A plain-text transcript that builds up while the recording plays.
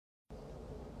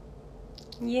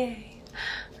Yay!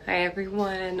 Hi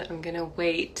everyone. I'm gonna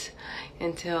wait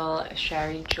until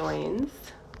Shari joins,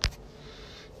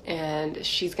 and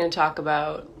she's gonna talk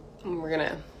about. We're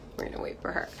gonna wait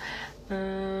for her.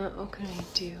 What can I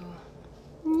do?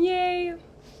 Yay!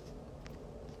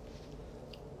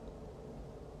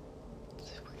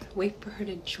 So we're gonna wait for her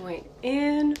to join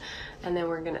in, and then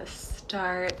we're gonna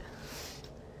start.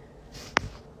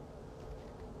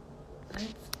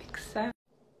 Let's accept.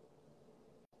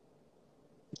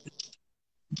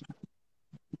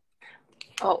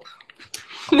 Oh,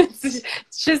 it's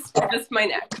just my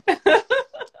neck. There we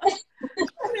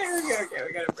go. Okay,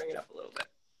 we gotta bring it up a little bit.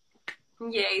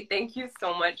 Yay, thank you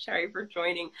so much, Shari, for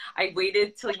joining. I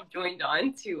waited till you joined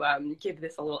on to give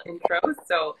this a little intro.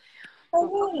 So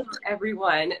welcome,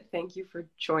 everyone. Thank you for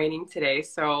joining today.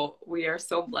 So we are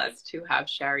so blessed to have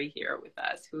Shari here with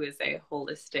us, who is a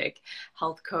holistic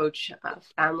health coach,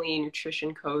 family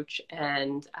nutrition coach,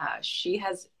 and she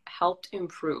has helped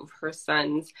improve her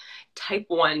son's type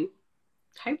 1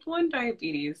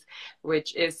 diabetes,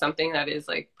 which is something that is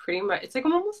like pretty much, it's like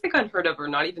almost like unheard of or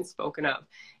not even spoken of.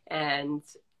 And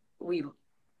we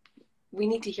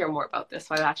need to hear more about this.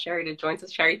 So I asked Shari to join us.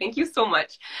 Shari, thank you so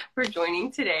much for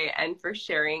joining today and for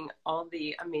sharing all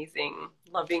the amazing,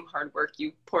 loving, hard work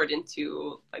you poured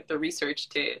into like the research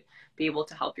to be able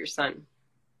to help your son.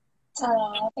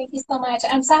 Oh, thank you so much.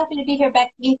 I'm so happy to be here,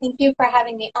 Becky. Thank you for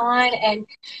having me on. And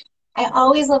I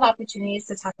always love opportunities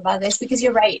to talk about this because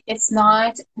you're right. It's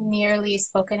not nearly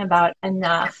spoken about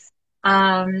enough.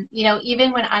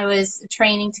 Even when I was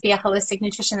training to be a holistic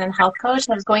nutrition and health coach,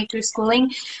 I was going through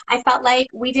schooling, I felt like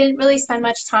we didn't really spend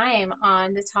much time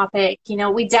on the topic.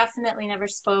 We definitely never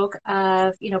spoke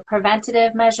of,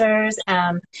 preventative measures.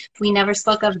 We never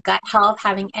spoke of gut health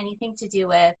having anything to do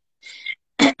with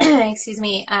excuse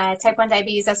me, type 1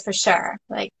 diabetes, that's for sure.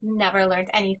 Like, never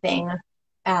learned anything.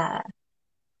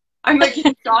 I'm like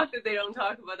shocked that they don't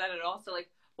talk about that at all. So like,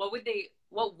 what would they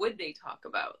talk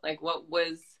about? Like, what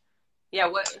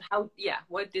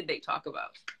did they talk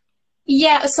about?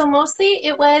 Yeah, so mostly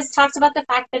it was talked about the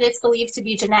fact that it's believed to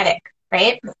be genetic,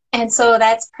 right? And so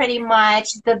that's pretty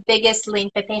much the biggest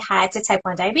link that they had to type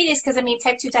 1 diabetes. Because, I mean,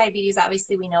 type 2 diabetes,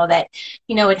 obviously we know that,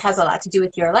 it has a lot to do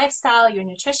with your lifestyle, your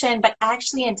nutrition. But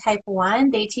actually in type 1,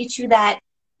 they teach you that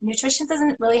nutrition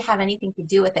doesn't really have anything to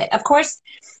do with it. Of course,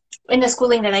 in the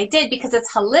schooling that I did, because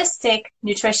it's holistic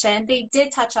nutrition, they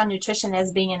did touch on nutrition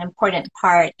as being an important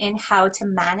part in how to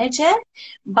manage it.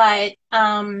 But,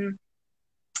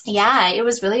 yeah, it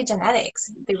was really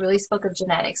genetics. They really spoke of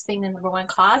genetics being the #1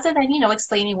 cause, and then,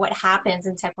 explaining what happens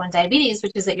in type 1 diabetes,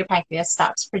 which is that your pancreas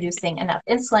stops producing enough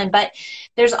insulin. But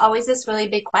there's always this really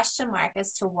big question mark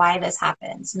as to why this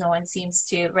happens. No one seems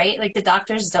to, right? Like, the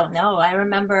doctors don't know. I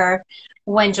remember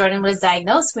when Jordan was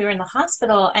diagnosed, we were in the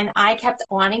hospital, and I kept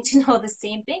wanting to know the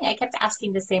same thing. I kept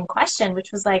asking the same question,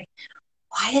 which was like,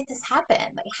 why did this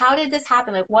happen? Like, how did this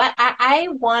happen? Like, what I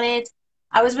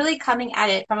was really coming at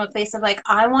it from a place of like,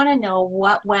 I want to know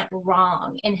what went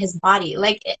wrong in his body.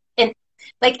 Like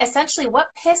essentially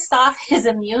what pissed off his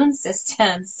immune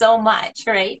system so much,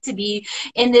 right? To be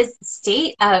in this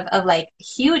state of like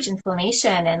huge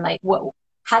inflammation and like,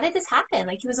 how did this happen?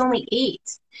 Like, he was only 8.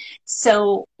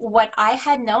 So what I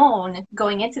had known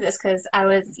going into this, because I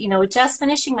was, just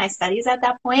finishing my studies at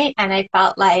that point, and I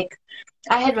felt like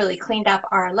I had really cleaned up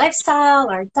our lifestyle,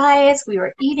 our diets. We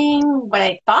were eating what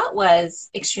I thought was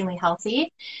extremely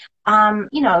healthy. I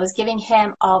was giving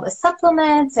him all the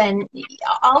supplements and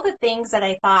all the things that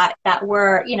I thought that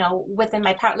were, within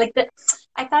my power.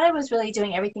 I thought I was really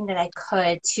doing everything that I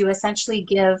could to essentially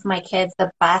give my kids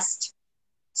the best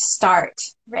start,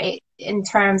 right, in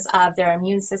terms of their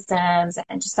immune systems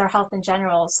and just their health in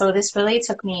general. So this really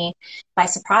took me by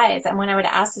surprise. And when I would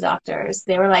ask the doctors,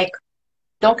 they were like,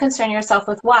 don't concern yourself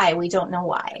with why. We don't know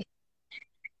why.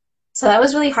 So that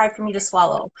was really hard for me to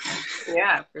swallow.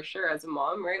 Yeah, for sure. As a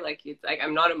mom, right? Like, it's like,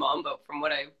 I'm not a mom, but from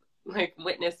what I've like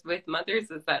witnessed with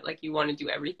mothers is that like you want to do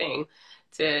everything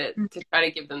to try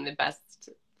to give them the best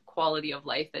quality of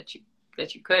life that you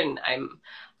could. And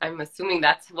I'm assuming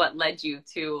that's what led you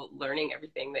to learning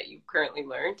everything that you've currently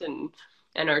learned and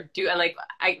like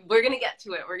we're gonna get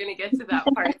to it. We're gonna get to that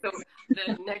part. So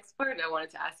the next part I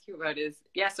wanted to ask you about is,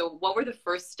 so what were the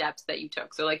first steps that you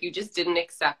took? So like, you just didn't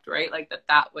accept, right? Like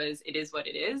that was, it is what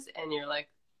it is. And you're like,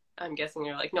 I'm guessing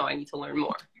you're like, no, I need to learn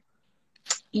more.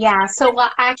 Yeah. So,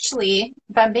 well, actually,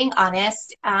 if I'm being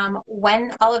honest,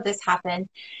 when all of this happened,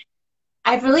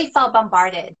 I really felt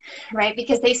bombarded, right?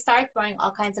 Because they start throwing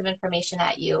all kinds of information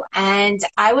at you. And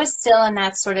I was still in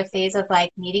that sort of phase of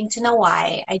like needing to know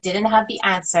why. I didn't have the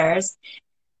answers.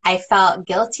 I felt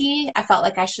guilty. I felt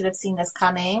like I should have seen this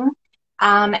coming.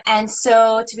 And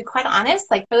so to be quite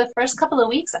honest, like for the first couple of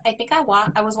weeks, I think I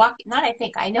was walking, not I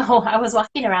think, I know I was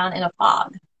walking around in a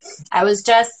fog. I was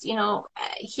just,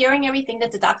 hearing everything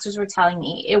that the doctors were telling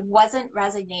me. It wasn't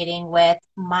resonating with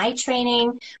my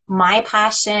training, my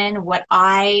passion, what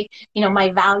my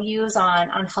values on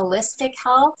holistic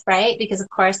health, right? Because of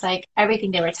course, like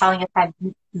everything they were telling us had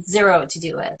zero to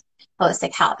do with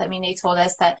holistic health. I mean, they told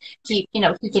us that he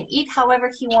can eat however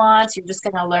he wants. You're just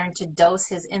going to learn to dose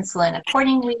his insulin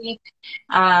accordingly.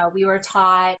 We were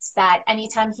taught that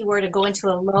anytime he were to go into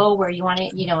a low where you want to,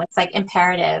 it's like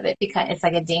imperative. It's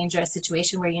like a dangerous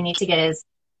situation where you need to get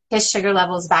his sugar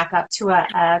levels back up to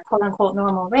a quote unquote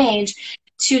normal range,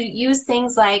 to use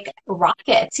things like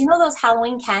rockets. You know those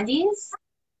Halloween candies?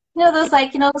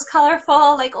 Those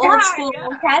colorful, like old school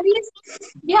candies?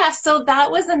 Yeah, so that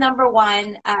was the number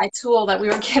one tool that we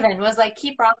were given, was like,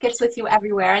 keep rockets with you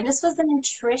everywhere. And this was the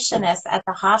nutritionist at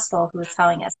the hospital who was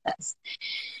telling us this.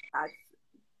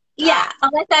 Yeah,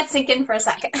 I'll let that sink in for a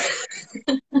second.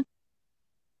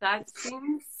 That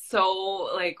seems so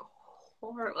like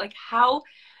horrible. Like how,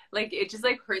 like it just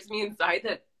like hurts me inside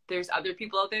that there's other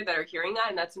people out there that are hearing that,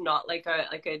 and that's not like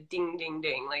a ding ding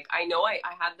ding. Like I know I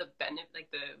had the benefit,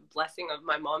 like the blessing of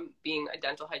my mom being a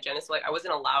dental hygienist. So, like I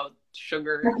wasn't allowed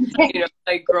sugar,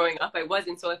 like growing up I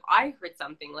wasn't. So if I heard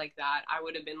something like that, I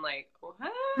would have been like, what?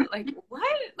 Like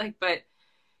what? Like, but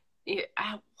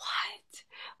what?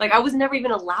 Like I was never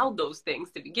even allowed those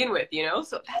things to begin with,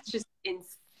 So that's just insane.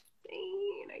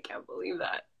 I can't believe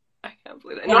that. I can't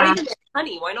believe that. Yeah. Not even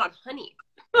honey. Why not honey?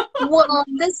 Well,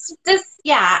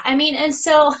 yeah. I mean, and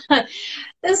so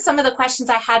this is some of the questions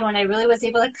I had when I really was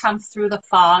able to come through the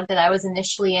fog that I was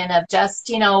initially in, of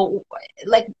just,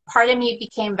 like part of me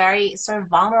became very sort of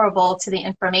vulnerable to the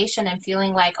information and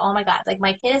feeling like, oh my God, like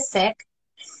my kid is sick.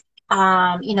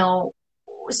 Tell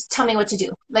me what to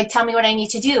do. Like, tell me what I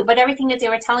need to do. But everything that they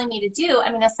were telling me to do, I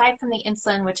mean, aside from the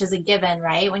insulin, which is a given,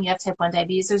 right? When you have type 1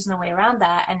 diabetes, there's no way around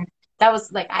that. And that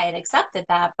was like, I had accepted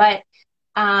that. But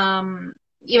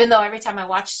even though every time I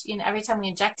watched, every time we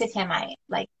injected him, I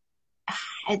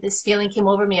had this feeling came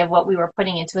over me of what we were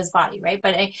putting into his body, right?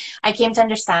 But I came to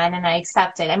understand, and I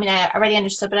accepted. I mean, I already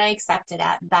understood, but I accepted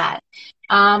that.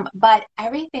 But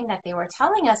everything that they were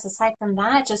telling us, aside from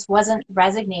that, just wasn't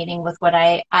resonating with what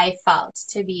I felt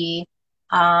to be,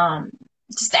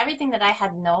 just everything that I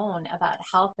had known about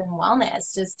health and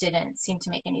wellness just didn't seem to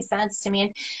make any sense to me.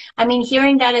 And I mean,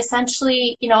 hearing that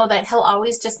essentially, that he'll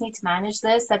always just need to manage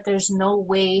this, that there's no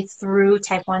way through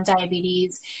type 1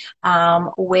 diabetes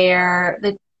where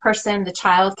the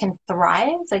child can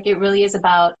thrive. Like it really is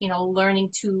about,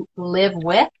 learning to live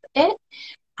with it.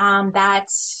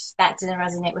 That didn't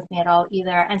resonate with me at all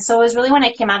either. And so it was really when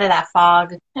I came out of that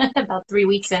fog about 3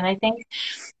 weeks in, I think,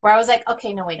 where I was like,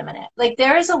 okay, no, wait a minute. Like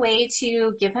there is a way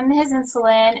to give him his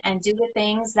insulin and do the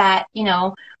things that,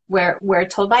 we're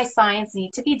told by science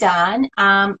need to be done.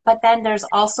 But then there's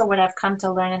also what I've come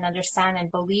to learn and understand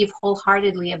and believe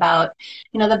wholeheartedly about,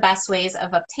 the best ways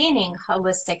of obtaining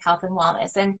holistic health and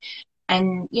wellness.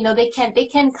 And they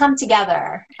can come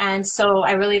together. And so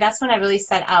that's when I really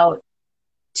set out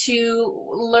to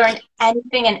learn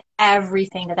anything and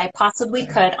everything that I possibly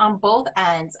could on both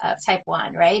ends of type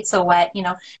 1, right? So what,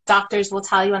 doctors will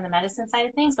tell you on the medicine side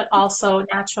of things, but also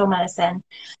natural medicine.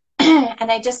 And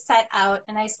I just set out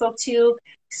and I spoke to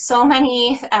so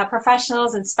many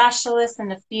professionals and specialists in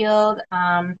the field.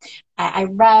 I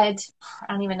read,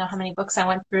 I don't even know how many books I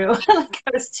went through.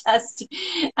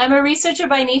 I'm a researcher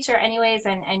by nature anyways,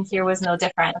 and here was no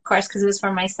different, of course, because it was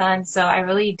for my son. So I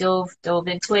really dove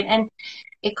into it. And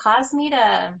it caused me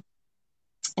to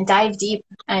dive deep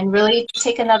and really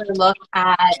take another look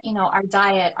at, our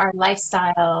diet, our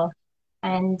lifestyle,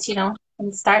 and,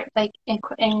 and start like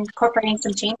incorporating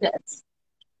some changes.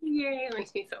 Yay, it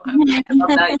makes me so happy. I love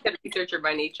that. You're a researcher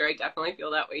by nature. I definitely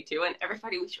feel that way too. And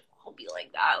everybody, we should all be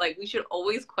like that. Like we should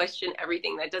always question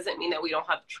everything. That doesn't mean that we don't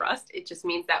have trust. It just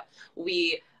means that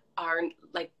we are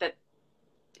like that.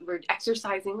 We're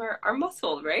exercising our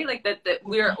muscle, right? Like that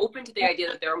we are open to the idea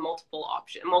that there are multiple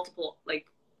like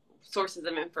sources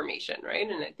of information, right?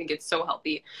 And I think it's so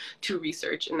healthy to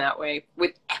research in that way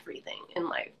with everything in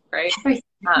life, right?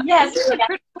 Yes. You're a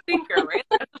critical thinker, right?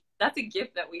 That's a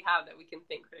gift that we have, that we can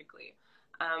think critically.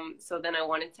 So then I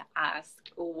wanted to ask,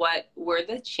 what were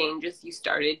the changes you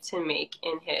started to make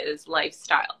in his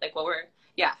lifestyle? Like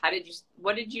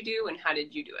what did you do and how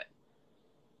did you do it?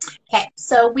 Okay,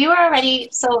 so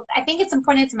so I think it's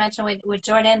important to mention with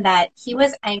Jordan that he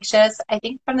was anxious, I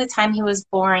think from the time he was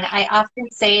born. I often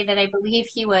say that I believe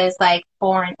he was like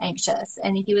born anxious,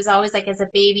 and he was always like, as a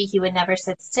baby, he would never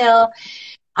sit still.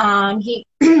 He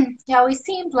he always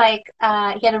seemed like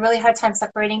he had a really hard time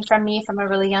separating from me from a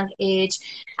really young age,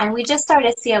 and we just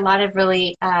started to see a lot of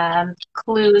really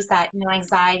clues that, you know,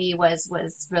 anxiety was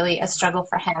really a struggle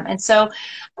for him. And so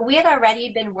we had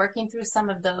already been working through some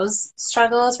of those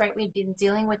struggles, right? We'd been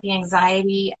dealing with the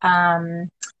anxiety,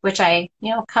 which I,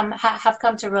 you know, have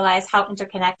come to realize how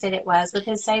interconnected it was with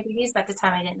his diabetes. But at the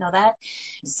time, I didn't know that.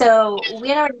 So we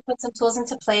had already put some tools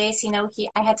into place. You know,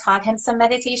 I had taught him some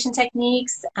meditation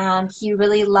techniques. He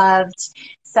really loved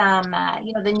some,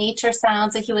 you know, the nature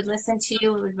sounds that he would listen to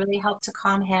would really help to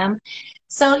calm him.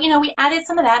 So, you know, we added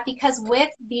some of that because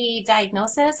with the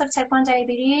diagnosis of type 1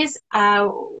 diabetes,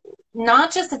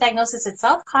 not just the diagnosis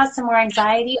itself caused some more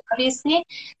anxiety, obviously,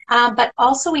 but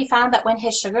also we found that when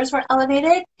his sugars were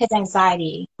elevated, his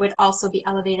anxiety would also be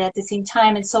elevated at the same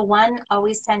time. And so one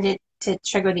always tended to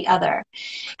trigger the other.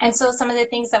 And so some of the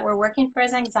things that were working for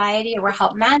his anxiety or were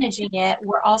help managing it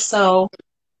were also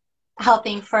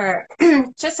helping for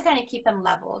just to kind of keep them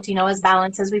leveled, you know, as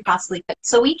balanced as we possibly could.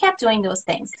 So we kept doing those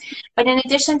things. But in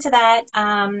addition to that,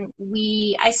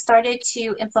 I started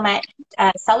to implement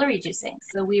celery juicing.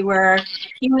 So he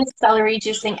was celery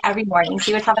juicing every morning. So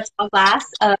he would have a tall glass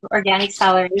of organic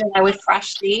celery that I would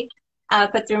freshly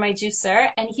put through my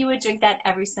juicer, and he would drink that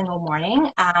every single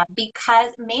morning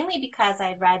mainly because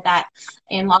I read that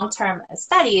in long-term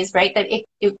studies, right, that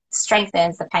it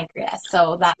strengthens the pancreas.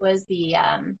 So that was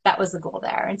the goal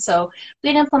there. And so we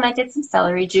had implemented some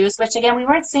celery juice, which again, we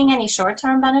weren't seeing any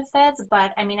short-term benefits,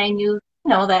 but I mean, I knew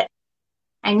that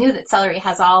celery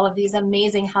has all of these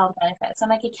amazing health benefits. I'm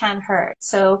like, it can't hurt.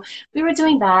 So we were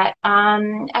doing that.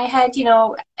 I had, you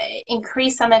know,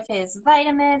 increased some of his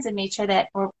vitamins and made sure that,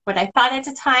 or what I thought at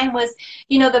the time was,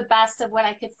 you know, the best of what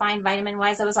I could find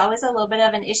vitamin-wise. It was always a little bit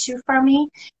of an issue for me.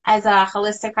 As a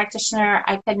holistic practitioner,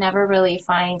 I could never really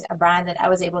find a brand that I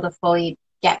was able to fully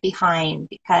get behind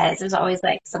because there's always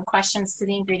like some questions to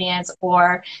the ingredients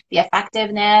or the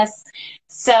effectiveness.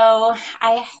 So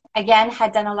I, again,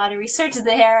 had done a lot of research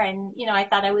there, and, you know, I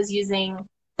thought I was using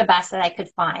the best that I could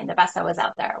find, the best that was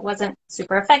out there. It wasn't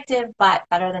super effective, but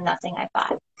better than nothing, I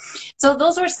thought. So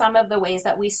those were some of the ways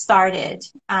that we started.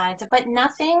 But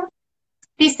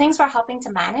these things were helping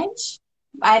to manage.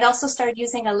 I'd also started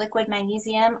using a liquid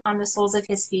magnesium on the soles of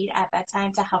his feet at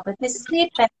bedtime to help with his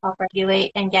sleep and help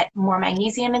regulate and get more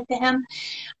magnesium into him.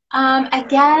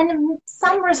 Again,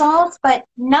 some results, but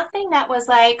nothing that was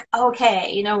like,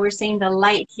 okay, you know, we're seeing the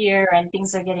light here and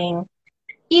things are getting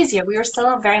easier. We were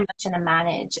still very much in a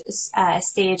manage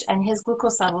stage, and his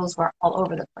glucose levels were all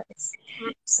over the place.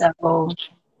 So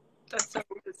that's so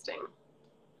interesting.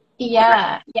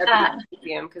 Yeah.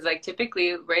 Because like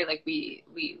typically, right, like we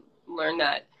learn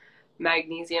that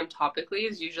magnesium topically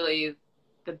is usually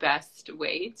the best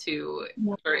way to,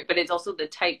 but it's also the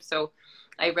type. So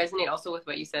I resonate also with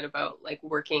what you said about like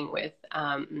working with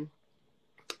and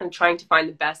trying to find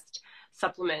the best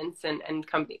supplements and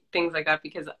things like that,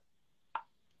 because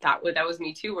that was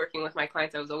me too, working with my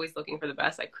clients. I was always looking for the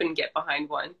best. I couldn't get behind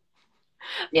one.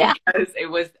 Yeah. Because it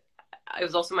was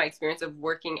also my experience of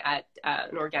working at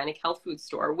an organic health food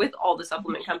store with all the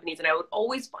supplement companies, and I would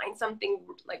always find something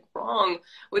like wrong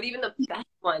with even the best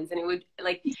ones, and it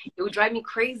would drive me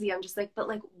crazy. I'm just like, but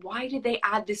like, why did they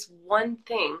add this one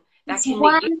thing that can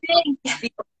make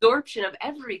the absorption of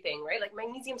everything, right? Like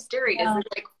magnesium stearate is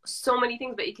like so many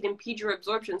things, but it can impede your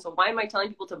absorption. So why am I telling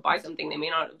people to buy something they may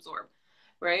not absorb?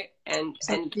 Right. And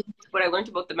what I learned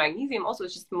about the magnesium also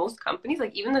is just most companies,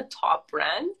 like even the top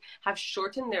brands, have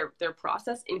shortened their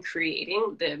process in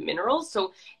creating the minerals.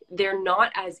 So they're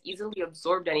not as easily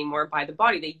absorbed anymore by the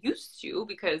body. They used to,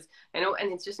 because I know,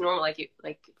 and it's just normal. Like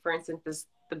for instance,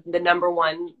 the number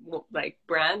one like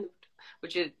brand,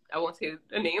 which is, I won't say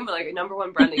a name, but like a number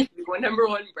one brand, they used to be one number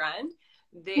one brand.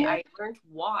 I learned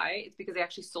why. It's because they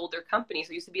actually sold their company.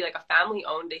 So it used to be like a family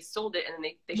owned, they sold it, and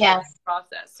then they shortened the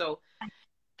process. So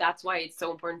that's why it's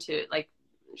so important to, like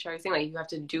Shari was saying, like you have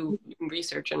to do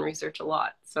research a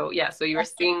lot. So yeah, so you were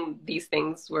seeing these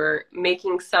things were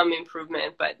making some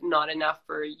improvement, but not enough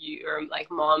for you or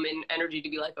like mom and energy to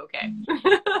be like, okay.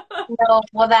 No,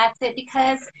 well that's it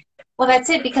because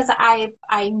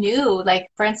I knew, like,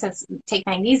 for instance, take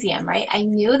magnesium, right? I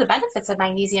knew the benefits of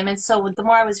magnesium, and so the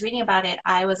more I was reading about it,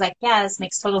 I was like, yeah, this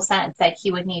makes total sense that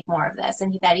he would need more of this,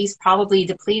 and that he's probably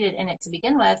depleted in it to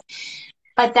begin with.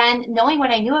 But then knowing what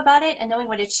I knew about it and knowing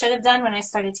what it should have done when I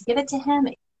started to give it to him,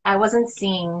 I wasn't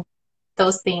seeing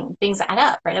those things add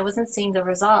up, right? I wasn't seeing the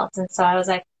results. And so I was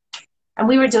like, and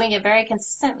we were doing it very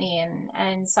consistently.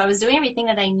 And so I was doing everything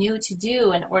that I knew to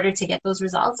do in order to get those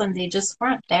results, and they just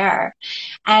weren't there.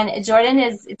 And Jordan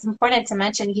it's important to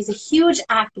mention, he's a huge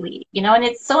athlete, you know, and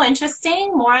it's so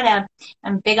interesting, more on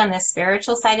I'm big on the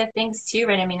spiritual side of things too,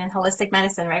 right? I mean, in holistic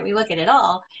medicine, right, we look at it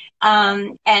all.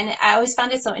 And I always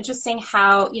found it so interesting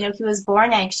how, you know, he was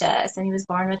born anxious and he was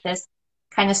born with this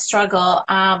kind of struggle,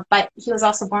 but he was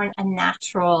also born a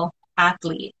natural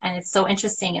athlete, and it's so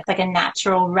interesting. It's like a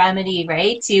natural remedy,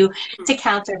 right, to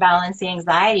counterbalance the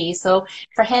anxiety. So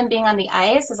for him, being on the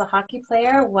ice as a hockey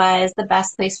player was the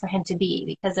best place for him to be,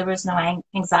 because there was no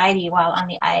anxiety while on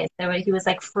the ice. He was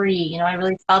like free. You know, I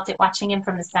really felt it watching him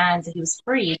from the stands, that he was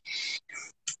free.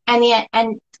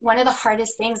 And one of the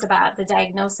hardest things about the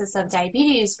diagnosis of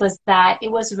diabetes was that it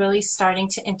was really starting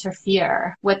to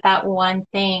interfere with that one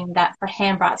thing that for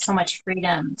him brought so much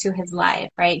freedom to his life,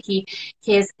 right?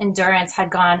 His endurance had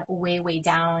gone way, way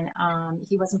down.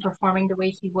 He wasn't performing the way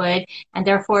he would, and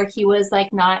therefore he was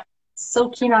like not so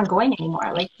keen on going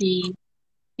anymore. Like he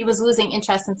was losing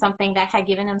interest in something that had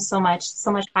given him so much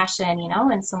passion, you know,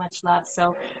 and so much love.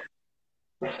 So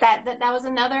that was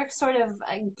another sort of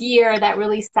gear that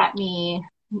really set me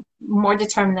more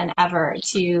determined than ever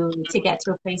to get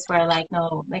to a place where, like,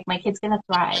 no, like, my kid's gonna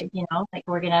thrive, you know, like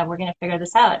we're gonna figure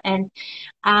this out. And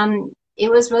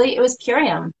it was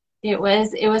Purium. It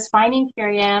was finding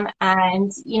Purium,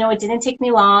 and you know, it didn't take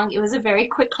me long. It was a very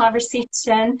quick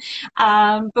conversation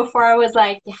before I was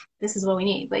like, yeah, this is what we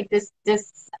need. Like this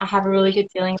I have a really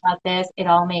good feeling about this. It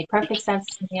all made perfect sense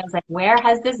to me. I was like, where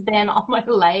has this been all my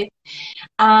life?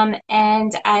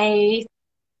 And I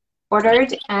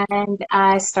ordered, and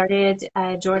I started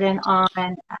Jordan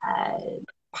on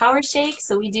Power Shake.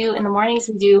 So we do, in the mornings,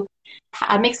 we do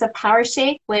a mix of Power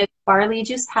Shake with barley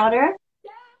juice powder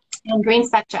and green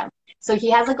spectrum. So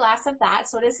he has a glass of that.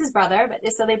 So does his brother.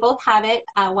 So they both have it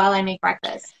while I make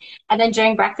breakfast. And then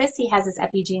during breakfast, he has his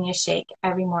Epigenius shake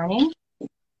every morning.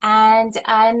 And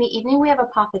in the evening, we have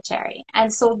Apothecary.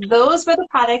 And so those were the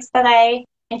products that I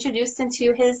introduced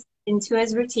into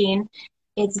his routine.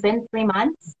 It's been 3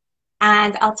 months.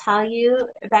 And I'll tell you,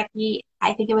 Becky,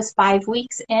 I think it was 5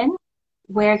 weeks in,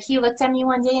 where he looked at me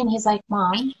one day and he's like,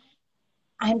 Mom,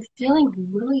 I'm feeling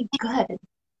really good.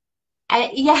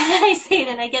 Yeah, I say it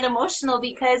and I get emotional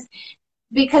because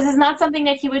it's not something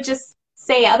that he would just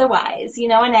say otherwise, you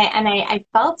know, and I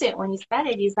felt it when he said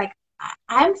it. He's like,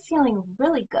 I'm feeling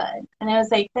really good. And I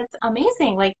was like, that's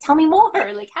amazing. Like, tell me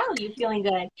more. Like, how are you feeling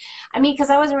good? I mean,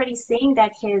 because I was already seeing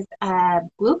that his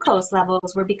glucose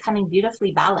levels were becoming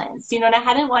beautifully balanced, you know, and I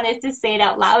hadn't wanted to say it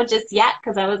out loud just yet,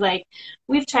 because I was like,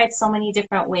 we've tried so many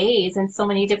different ways and so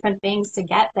many different things to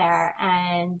get there.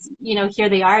 And, you know, here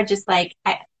they are, just like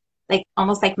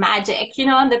almost like magic, you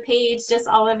know, on the page. Just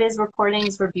all of his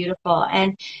recordings were beautiful.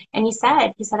 And he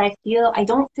said, I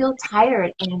don't feel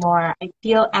tired anymore. I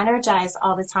feel energized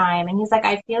all the time. And he's like,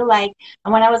 I feel like,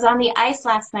 and when I was on the ice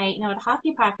last night, you know, at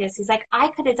hockey practice, he's like, I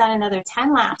could have done another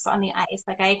 10 laps on the ice.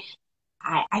 Like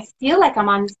I feel like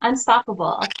I'm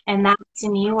unstoppable. And that to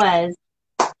me was,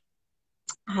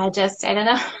 I don't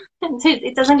know.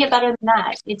 It doesn't get better than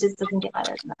that. It just doesn't get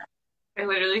better than that. I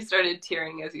literally started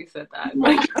tearing as you said that.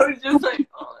 Like, I was just like,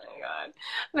 oh my God.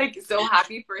 Like, so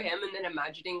happy for him. And then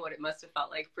imagining what it must have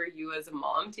felt like for you as a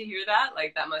mom to hear that.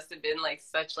 Like, that must have been like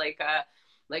such like a,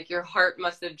 like your heart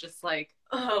must have just like,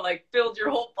 like filled your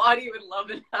whole body with love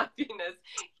and happiness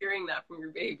hearing that from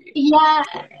your baby. Yeah.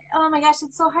 Oh my gosh,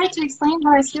 it's so hard to explain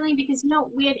how I was feeling, because, you know,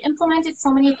 we had implemented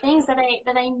so many things that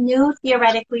I knew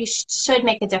theoretically should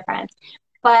make a difference.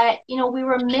 But, you know, we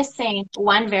were missing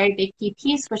one very big key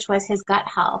piece, which was his gut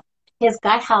health. His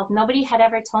gut health. Nobody had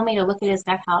ever told me to look at his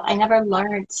gut health. I never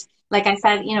learned, like I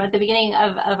said, you know, at the beginning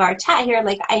of our chat here,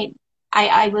 like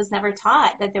I was never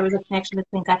taught that there was a connection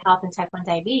between gut health and type 1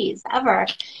 diabetes ever.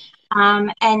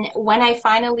 And when I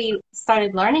finally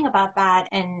started learning about that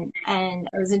and I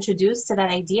was introduced to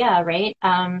that idea, right,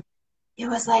 it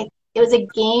was a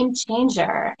game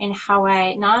changer in how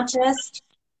I not just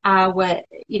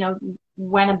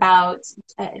went about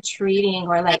treating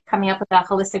or like coming up with a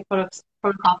holistic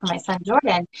protocol for my son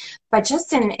Jordan, but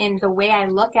just in the way I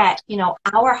look at, you know,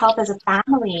 our health as a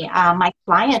family, my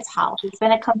clients' health. It's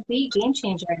been a complete game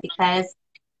changer, because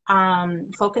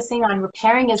focusing on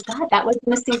repairing his gut, that was the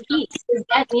missing piece. His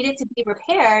gut needed to be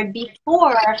repaired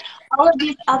before all of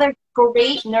these other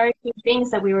great nourishing things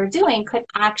that we were doing could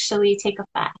actually take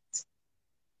effect.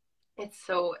 It's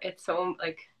so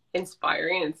like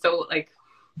inspiring, and so like,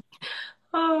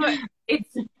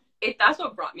 that's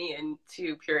what brought me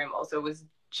into Purium also, was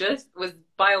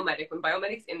Biomedic, when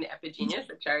Biomedic's in the Epigenius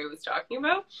that Shari was talking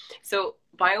about. So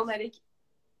Biomedic,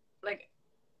 like,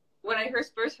 when I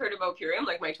first heard about Purium,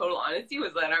 like my total honesty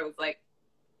was that I was like,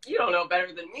 you don't know better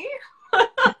than me.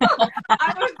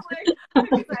 I was like,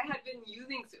 because I had been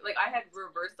using, like I had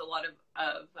reversed a lot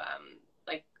of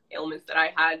like ailments that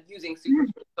I had using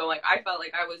superfoods. So like I felt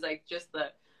like I was like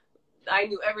I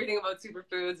knew everything about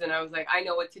superfoods, and I was like, I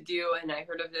know what to do, and I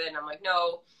heard of it, and I'm like,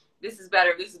 no, this is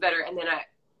better, and then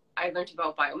I learned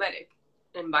about Biomedic,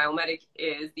 and Biomedic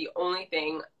is the only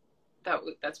thing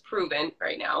that's proven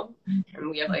right now, and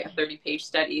we have like a 30-page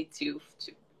study to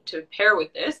pair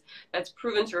with this that's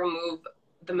proven to remove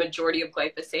the majority of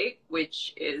glyphosate,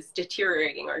 which is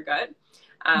deteriorating our gut,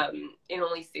 in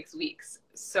only 6 weeks.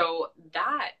 So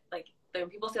that, like, when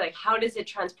people say like, how does it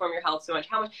transform your health so much?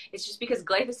 How much? It's just because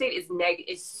glyphosate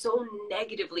is so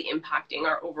negatively impacting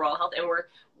our overall health, and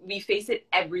we face it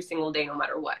every single day, no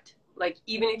matter what. Like,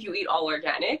 even if you eat all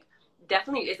organic,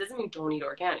 definitely, it doesn't mean don't eat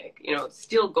organic. You know,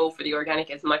 still go for the organic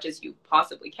as much as you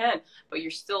possibly can, but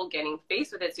you're still getting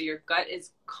faced with it. So your gut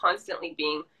is constantly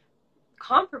being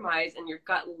compromised, and your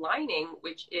gut lining,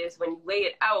 which is, when you lay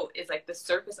it out, is like the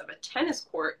surface of a tennis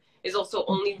court, is also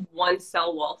only one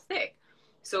cell wall thick.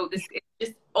 So this is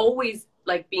just always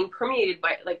like being permeated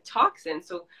by like toxins.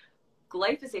 So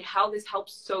glyphosate, how this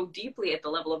helps so deeply at the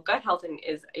level of gut health and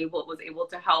was able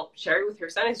to help Shari with her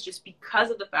son, is just because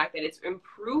of the fact that it's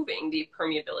improving the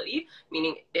permeability,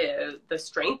 meaning the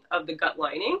strength of the gut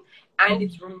lining, and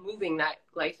it's removing that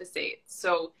glyphosate.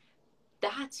 So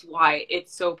that's why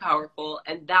it's so powerful,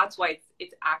 and that's why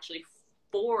it's actually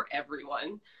for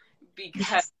everyone,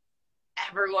 because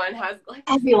everyone has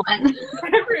Everyone.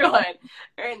 everyone.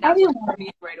 And that's what I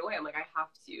mean right away. I'm like, I have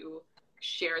to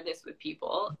share this with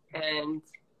people. And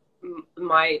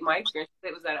my experience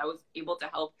with it was that I was able to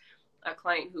help a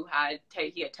client who had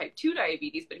type 2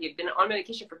 diabetes, but he had been on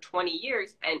medication for 20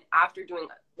 years. And after doing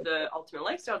the ultimate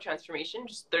lifestyle transformation,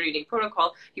 just 30-day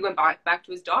protocol, he went back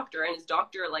to his doctor, and his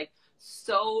doctor, like,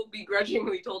 so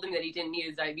begrudgingly told him that he didn't need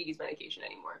his diabetes medication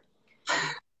anymore.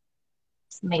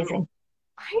 It's amazing.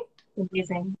 Right?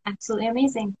 Amazing. Absolutely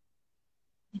amazing.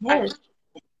 It is.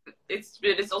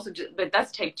 It's also just, but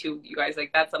that's type 2, you guys.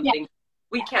 Like, that's something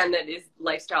that is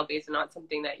lifestyle based and not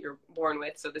something that you're born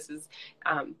with. So this is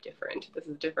different. This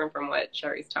is different from what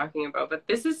Shari's talking about. But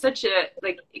this is such a,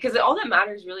 like, because all that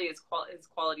matters really is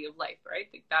quality of life, right?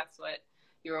 Like, that's what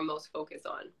you're most focused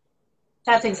on.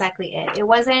 That's exactly it. It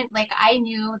wasn't like, I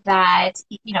knew that,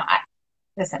 you know,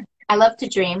 listen, I love to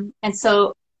dream. And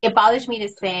so it bothers me to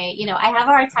say, you know, I have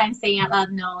a hard time saying out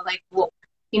loud, no, like, well,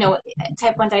 you know,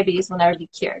 type 1 diabetes will never be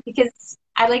cured, because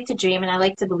I like to dream and I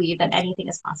like to believe that anything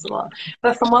is possible.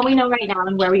 But from what we know right now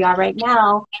and where we are right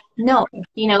now, no,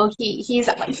 you know, he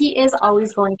is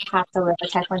always going to have to live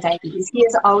with type 1 diabetes. He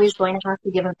is always going to have to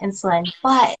give him insulin,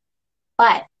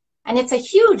 but, and it's a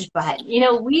huge but, you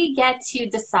know, we get to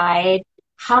decide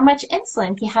how much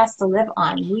insulin he has to live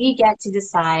on. We get to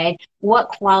decide what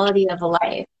quality of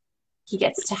life he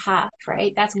gets to have,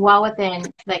 right? That's well within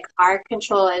like our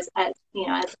control as you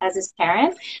know, as his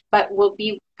parents, but will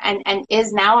be and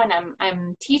is now, and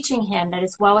I'm teaching him that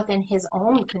it's well within his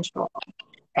own control,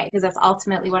 right? Because that's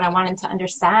ultimately what I want him to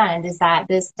understand, is that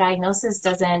this diagnosis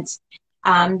doesn't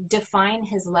define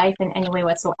his life in any way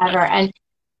whatsoever, and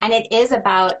it is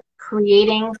about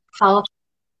creating health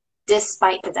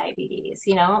despite the diabetes,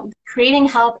 you know, creating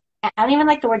health. I don't even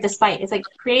like the word despite. It's like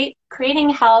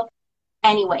creating health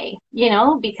anyway, you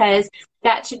know, because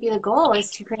that should be the goal,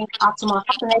 is to create optimal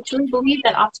health. And I truly believe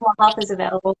that optimal health is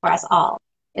available for us all.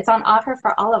 It's on offer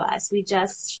for all of us. We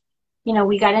just, you know,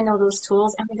 we got to know those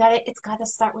tools, and it's got to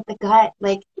start with the gut.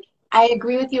 Like, I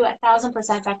agree with you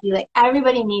 1,000%, Becky. Like,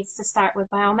 everybody needs to start with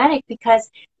Biomedic, because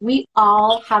we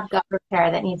all have gut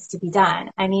repair that needs to be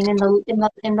done. I mean, in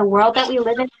the world that we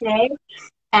live in today,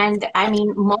 and I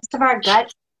mean, most of our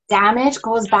gut damage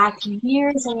goes back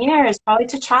years and years, probably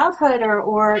to childhood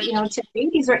or you know, to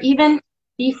babies, or even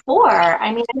before.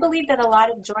 I mean, I believe that a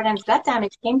lot of Jordan's gut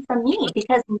damage came from me,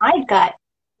 because my gut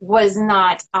was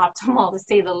not optimal, to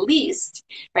say the least,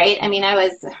 right? I mean,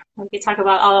 we could talk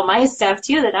about all of my stuff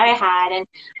too that I had, and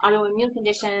autoimmune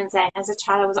conditions, and as a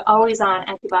child I was always on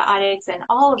antibiotics and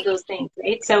all of those things,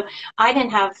 right? So I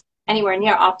didn't have anywhere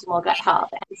near optimal gut health.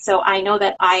 And so I know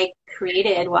that I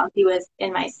created, while he was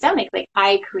in my stomach, like,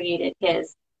 I created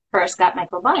his first gut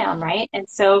microbiome, right? And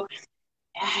so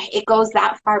it goes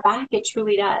that far back, it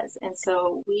truly does. And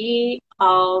so we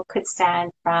all could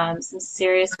stand from some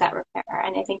serious gut repair,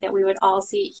 and I think that we would all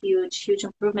see huge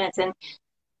improvements in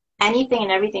anything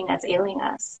and everything that's ailing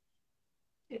us.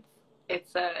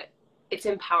 It's it's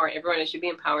empowering. Everyone, it should be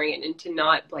empowering, and to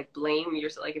not like blame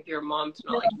yourself. Like if you're a mom, to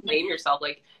not like blame yourself.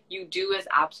 Like you do as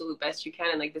absolute best you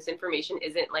can, and like this information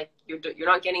isn't like you're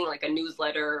not getting like a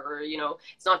newsletter, or you know,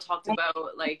 it's not talked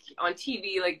about like on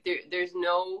TV. Like there's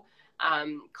no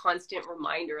constant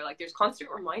reminder. Like there's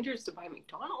constant reminders to buy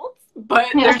McDonald's, but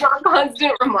there's not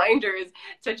constant reminders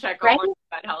to check on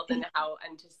gut health and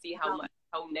to see how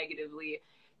negatively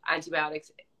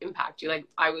antibiotics impact you. Like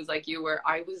I was like you, where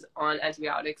I was on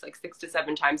antibiotics like 6 to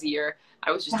 7 times a year. I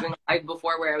was just doing a live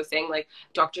before where I was saying like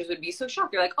doctors would be so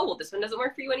shocked. They're like, oh well, this one doesn't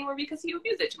work for you anymore because you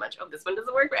abuse it too much. Oh, this one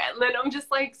doesn't work for it. And then I'm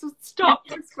just like, so stop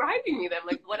prescribing me them.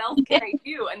 Like what else can I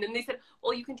do? And then they said,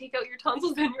 well, you can take out your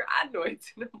tonsils and your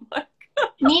adenoids. And I'm like,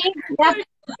 me, yeah. You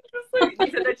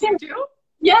said that to you too?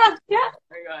 Yeah. Oh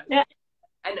my God. Yeah.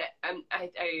 And I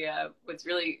what's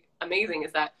really amazing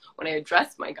is that when I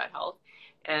addressed my gut health,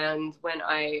 and when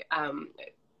I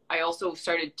also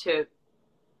started to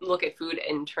look at food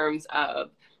in terms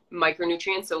of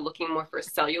micronutrients, so looking more for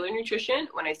cellular nutrition,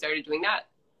 when I started doing that,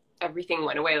 everything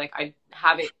went away. Like I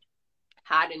haven't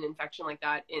had an infection like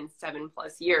that in 7+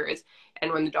 years.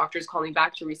 And when the doctors called me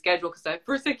back to reschedule, because at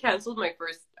first I canceled my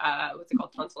first,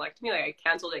 tonsillectomy. Like I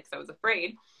canceled it because I was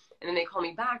afraid. And then they called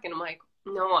me back and I'm like,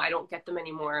 no, I don't get them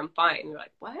anymore. I'm fine. And they're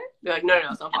like, what? They're like, no,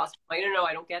 it's not possible. I'm like, no,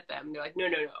 I don't get them. And they're like, no.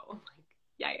 I'm like,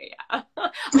 yeah. I'm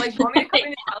like, you want me to come in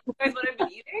and tell you guys what I've been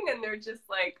eating? And they're just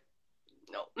like,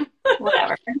 no.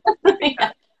 Whatever.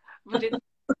 Yeah. But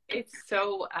it's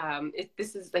so,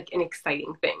 this is like an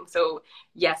exciting thing. So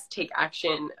yes, take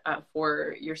action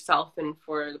for yourself and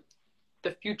for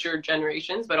the future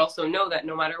generations, but also know that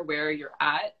no matter where you're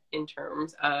at in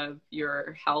terms of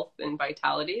your health and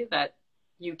vitality, that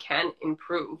you can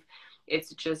improve.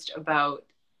 It's just about,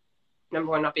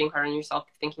 number one, not being hard on yourself,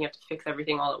 thinking you have to fix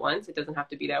everything all at once. It doesn't have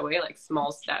to be that way. Like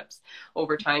small steps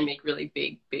over time make really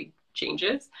big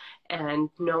changes, and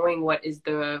knowing what is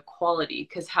the quality.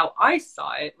 Because how I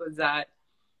saw it was that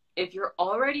if you're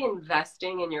already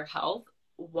investing in your health,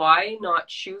 why not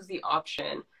choose the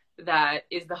option that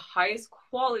is the highest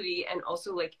quality, and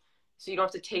also like, so you don't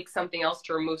have to take something else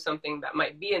to remove something that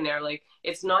might be in there. Like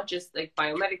it's not just like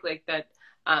biomedic, like that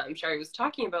Shari was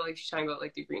talking about, like she's talking about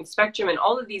like the green spectrum, and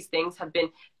all of these things have been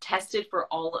tested for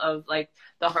all of like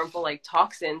the harmful like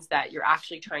toxins that you're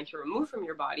actually trying to remove from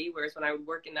your body. Whereas when I would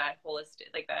work in that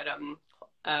holistic, like that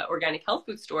organic health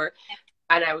food store,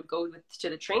 and I would go to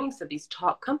the trainings of these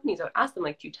top companies, I would ask them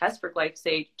like, do you test for glyphosate,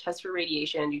 do you test for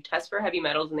radiation, do you test for heavy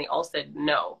metals? And they all said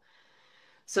no.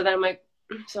 So then I'm like,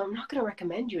 so I'm not going to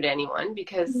recommend you to anyone,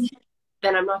 because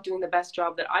then I'm not doing the best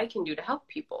job that I can do to help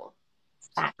people.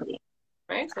 Exactly.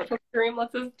 Right? So that's what Dream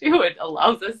lets us do. It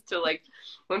allows us to, like,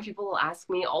 when people will ask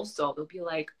me also, they'll be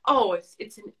like, oh,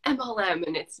 it's an MLM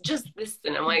and it's just this.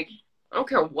 And I'm like, I don't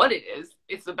care what it is.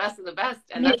 It's the best of the best.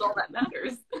 And that's all that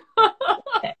matters.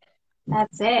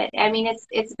 That's it. I mean,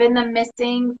 it's been the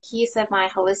missing piece of my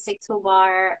holistic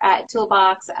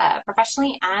toolbox,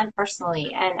 professionally and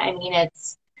personally. And I mean,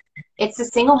 it's the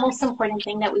single most important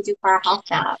thing that we do for our health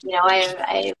now. You know,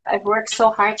 I've worked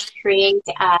so hard to create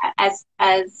as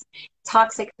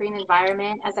toxic-free an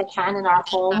environment as I can in our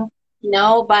home. You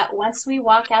know, but once we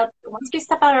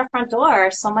step out our front door,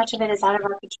 so much of it is out of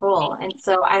our control. And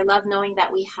so I love knowing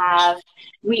that we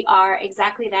are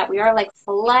exactly that. We are like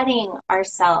flooding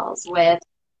ourselves with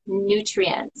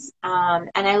nutrients. And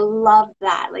I love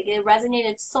that. Like it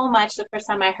resonated so much the first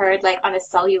time I heard, like on a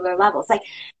cellular level. It's like,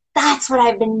 that's what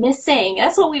I've been missing.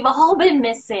 That's what we've all been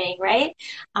missing, right?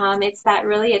 It's that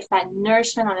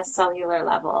nourishment on a cellular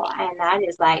level. And that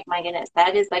is like, my goodness,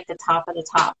 that is like the top of the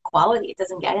top quality. It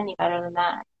doesn't get any better than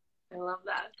that. I love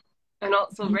that. And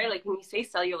also, right, like when you say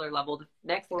cellular level, the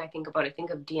next thing I think about, I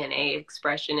think of DNA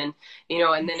expression, and, you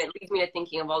know, and then it leads me to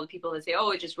thinking of all the people that say,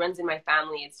 oh, it just runs in my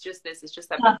family. It's just this, it's just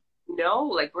that. But no,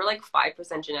 like we're like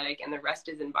 5% genetic and the rest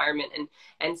is environment.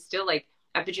 And still, like,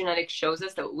 epigenetics shows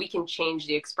us that we can change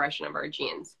the expression of our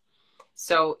genes.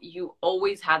 So you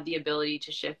always have the ability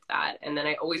to shift that. And then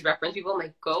I always reference people. I'm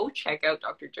like, go check out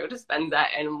Dr. Joe Dispenza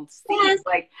and see,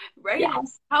 like, right,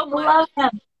 how much love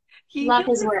him. He love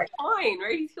healed his work. Spine,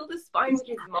 right? He's healed his spine with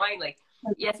his mind. Like,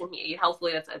 yes, and he ate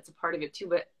healthfully. That's a part of it too.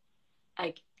 But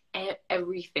like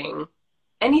anything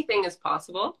is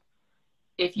possible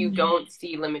if you don't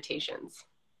see limitations.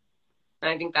 And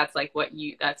I think that's like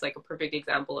that's like a perfect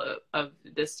example of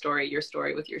this story, your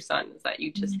story with your son, is that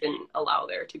you just didn't allow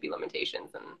there to be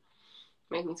limitations, and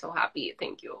made me so happy.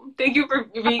 Thank you. Thank you for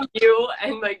being you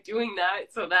and like doing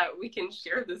that so that we can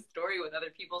share this story with other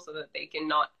people so that they can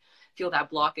not feel that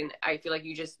block. And I feel like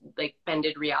you just like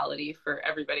bended reality for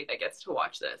everybody that gets to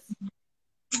watch this.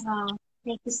 Oh,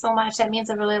 Thank you so much. That means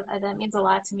a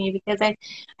lot to me because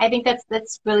I think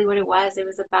that's really what it was. It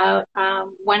was about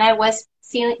when I was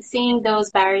seeing those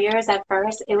barriers at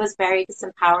first, it was very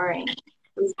disempowering. It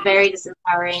was very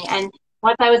disempowering. And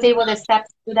once I was able to step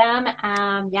through them,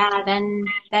 yeah, then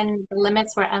the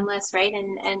limits were endless, right?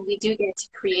 And we do get to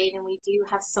create, and we do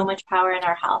have so much power in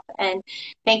our health. And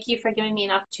thank you for giving me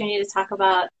an opportunity to talk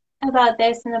about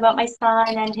this and about my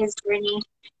son and his journey.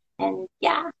 And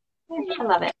yeah, I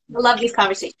love it. I love these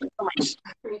conversations so much.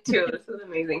 Me too. This is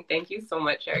amazing. Thank you so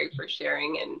much, Shari, for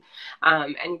sharing.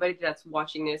 And anybody that's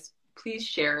watching this, please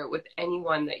share it with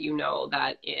anyone that you know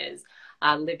that is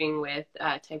living with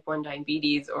type 1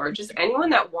 diabetes, or just anyone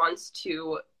that wants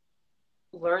to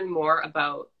learn more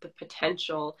about the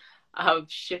potential of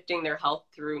shifting their health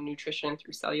through nutrition,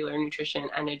 through cellular nutrition,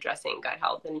 and addressing gut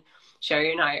health. And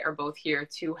Shari and I are both here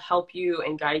to help you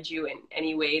and guide you in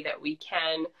any way that we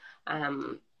can.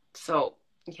 So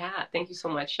yeah, thank you so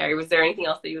much, Shari. Was there anything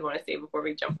else that you would want to say before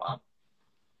we jump off?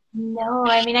 No,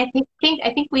 I mean, I think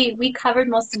we covered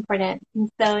most important. And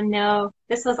so no,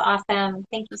 this was awesome.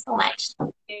 Thank you so much.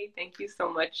 Okay, thank you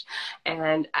so much.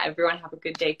 And everyone have a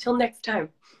good day. Till next time.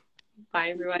 Bye,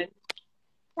 everyone.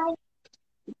 Bye.